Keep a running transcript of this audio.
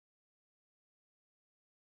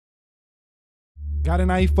Got an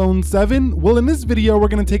iPhone 7? Well, in this video, we're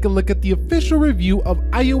going to take a look at the official review of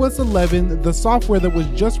iOS 11, the software that was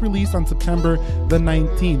just released on September the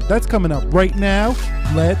 19th. That's coming up right now.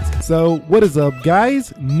 So what is up,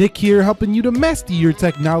 guys? Nick here, helping you to master your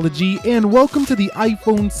technology, and welcome to the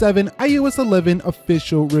iPhone 7 iOS 11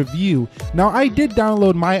 official review. Now, I did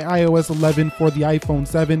download my iOS 11 for the iPhone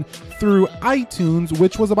 7 through iTunes,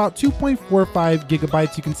 which was about 2.45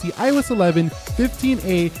 gigabytes. You can see iOS 11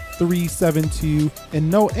 15A 372 and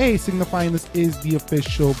no A, signifying this is the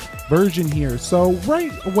official version here. So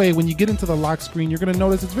right away, when you get into the lock screen, you're going to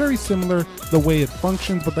notice it's very similar the way it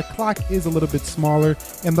functions, but the clock is a little bit smaller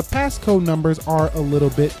and the passcode numbers are a little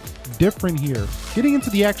bit different here. Getting into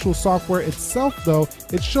the actual software itself though,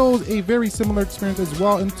 it shows a very similar experience as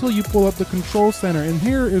well until you pull up the control center, and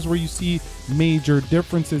here is where you see major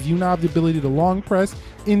differences. You now have the ability to long press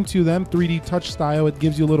into them, 3D touch style. It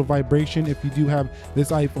gives you a little vibration if you do have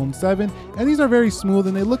this iPhone 7, and these are very smooth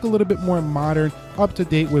and they look a little bit more modern, up to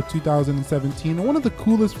date with 2017. And one of the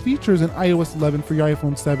coolest features in iOS 11 for your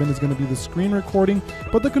iPhone 7 is going to be the screen recording,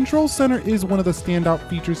 but the control center is one of the standout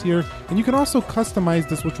features here, and you can also customize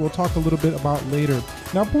this, which we'll talk a little bit about later.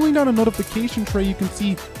 Now, pulling down a notification tray, you can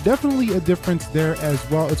see definitely a difference there as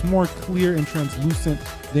well. It's more clear and translucent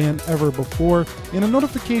than ever before, and the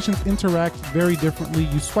notifications interact very differently.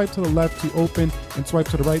 You swipe to the left to open and swipe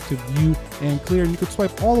to the right to view and clear, and you can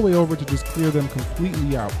swipe all the way over to just clear them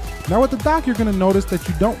completely out. Now with the dock, you're going to notice that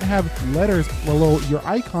you don't have letters below your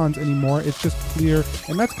icons anymore. It's just clear,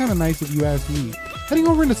 and that's kind of nice if you ask me. Heading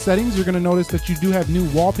over into settings, you're going to notice that you do have new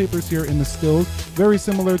wallpapers here in the stills, very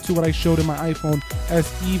similar to what I showed in my iPhone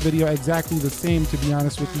SE video, exactly the same to be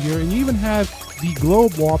honest with you here. And you even have the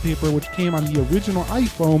globe wallpaper, which came on the original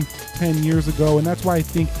iPhone 10 years ago, and that's why I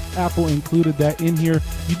think Apple included that in here.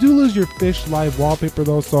 You do lose your fish live wallpaper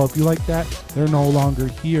though, so if you like that, they're no longer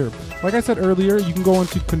here. Like I said earlier, you can go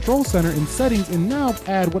into Control Center in settings and now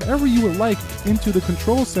add whatever you would like into the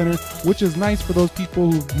Control Center, which is nice for those people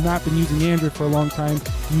who've not been using Android for a long time.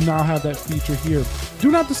 You now have that feature here. Do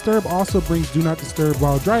Not Disturb also brings Do Not Disturb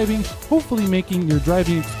while driving, hopefully making your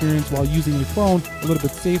driving experience while using a phone a little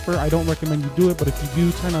bit safer. I don't recommend you do it, but if you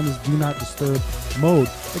do, turn on this Do Not Disturb mode.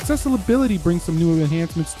 Accessibility brings some new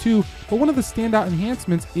enhancements too, but one of the standout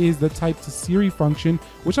enhancements is the Type to Siri function,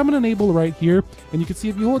 which I'm going to enable right here. And you can see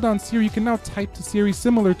if you hold down Siri, you can now type to Siri,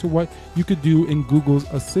 similar to what you could do in Google's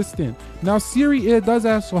Assistant. Now Siri, it does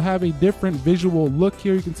also have a different visual look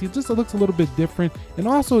here. You can see it looks a little bit different, and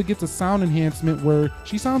also it gets a sound enhancement where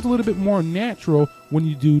she sounds a little bit more natural when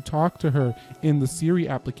you do talk to her in the Siri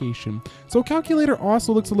application. So Calculator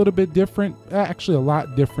also looks a little bit different, actually a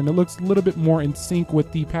lot different. It looks a little bit more in sync with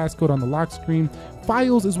the passcode on the lock screen.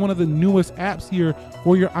 Files is one of the newest apps here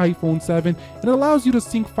for your iPhone 7, and it allows you to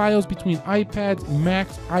sync files between iPads,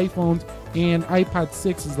 Macs, iPhones, and iPod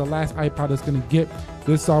 6 is the last iPod that's going to get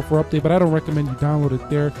this software update, but I don't recommend you download it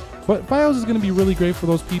there. But Files is going to be really great for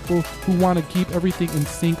those people who want to keep everything in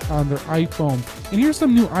sync on their iPhone. And here's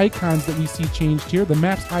some new icons that we see changed here. The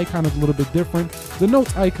Maps icon is a little bit different, the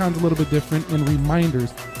Notes icon is a little bit different, and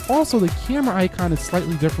Reminders. Also, the camera icon is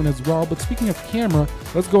slightly different as well, but speaking of camera,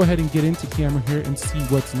 let's go ahead and get into camera here and see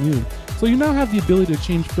what's new. So you now have the ability to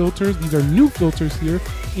change filters. These are new filters here,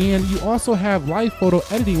 and you also have live photo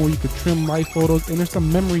editing where you could trim live photos, and there's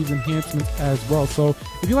some memories enhancements as well. So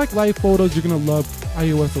if you like live photos, you're gonna love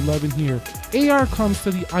iOS 11 here. AR comes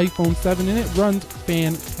to the iPhone 7 and it runs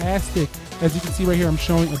fantastic. As you can see right here, I'm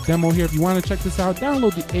showing a demo here. If you want to check this out,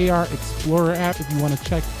 download the AR Explorer app if you want to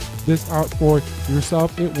check this out for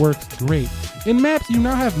yourself. It works great. In Maps, you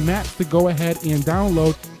now have maps to go ahead and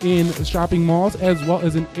download in shopping malls as well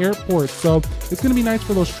as in airports. So it's going to be nice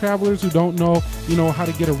for those travelers who don't know, how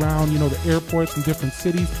to get around, the airports in different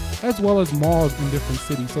cities as well as malls in different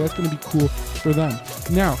cities. So that's going to be cool for them.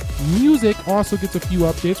 Now, music also gets a few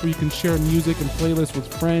updates where you can share music and playlists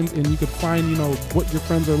with friends, and you can find, what your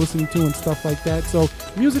friends are listening to and stuff like that. So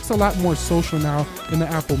music's a lot more social now in the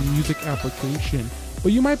Apple Music application.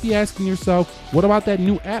 But you might be asking yourself, what about that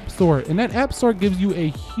new App Store? And that App Store gives you a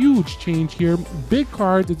huge change here. Big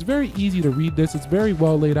cards, it's very easy to read this. It's very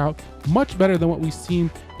well laid out, much better than what we've seen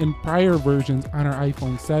in prior versions on our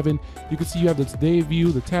iPhone 7. You can see you have the Today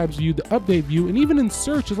view, the Tabs view, the Update view, and even in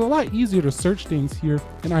search, it's a lot easier to search things here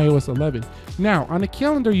in iOS 11. Now, on the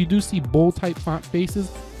calendar, you do see bold type font faces,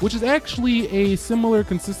 which is actually a similar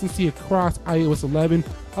consistency across iOS 11.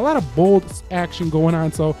 A lot of bold action going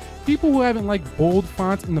on, so people who haven't liked bold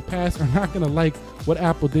fonts in the past are not going to like what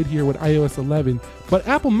Apple did here with iOS 11. But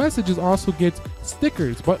Apple Messages also gets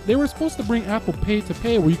stickers, but they were supposed to bring Apple Pay to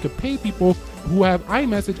Pay, where you could pay people who have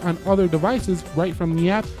iMessage on other devices right from the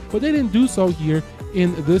app, but they didn't do so here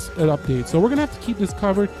in this update. So we're gonna have to keep this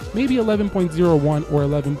covered, maybe 11.01 or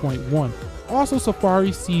 11.1. Also,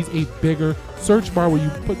 Safari sees a bigger search bar where you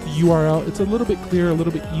put the URL. It's a little bit clearer, a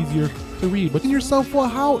little bit easier to read. But in yourself, well,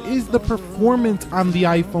 how is the performance on the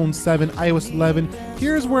iPhone 7, iOS 11?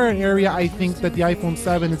 Here's where an area I think that the iPhone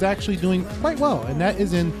 7 is actually doing quite well, and that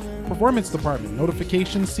is in performance department.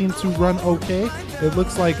 Notifications seem to run okay. It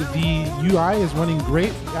looks like the UI is running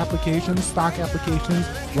great. Applications, stock applications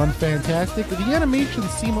run fantastic. The animations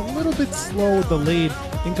seem a little bit slow, delayed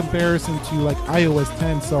in comparison to like iOS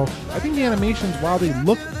 10. So I think the animations, while they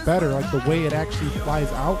look better, like the way it actually flies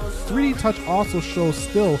out, 3D Touch also shows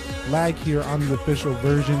still lag here on the official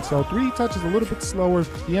version. So 3D Touch is a little bit slower.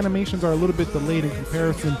 The animations are a little bit delayed in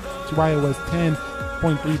comparison to iOS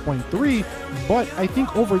 10.3.3, but I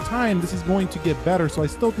think over time this is going to get better, so I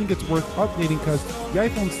still think it's worth updating because the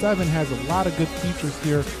iPhone 7 has a lot of good features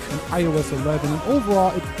here in iOS 11, and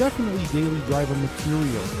overall it's definitely daily driver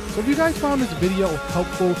material. So if you guys found this video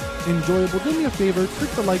helpful, enjoyable, do me a favor, click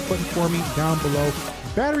the like button for me down below.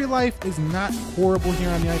 Battery life is not horrible here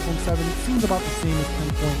on the iPhone 7. It seems about the same as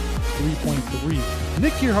 10.3.3.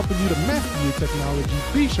 Nick here helping you to master your technology.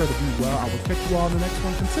 Be sure to be well. I will catch you all in the next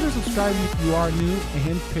one. Consider subscribing if you are new,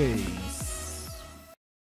 and peace.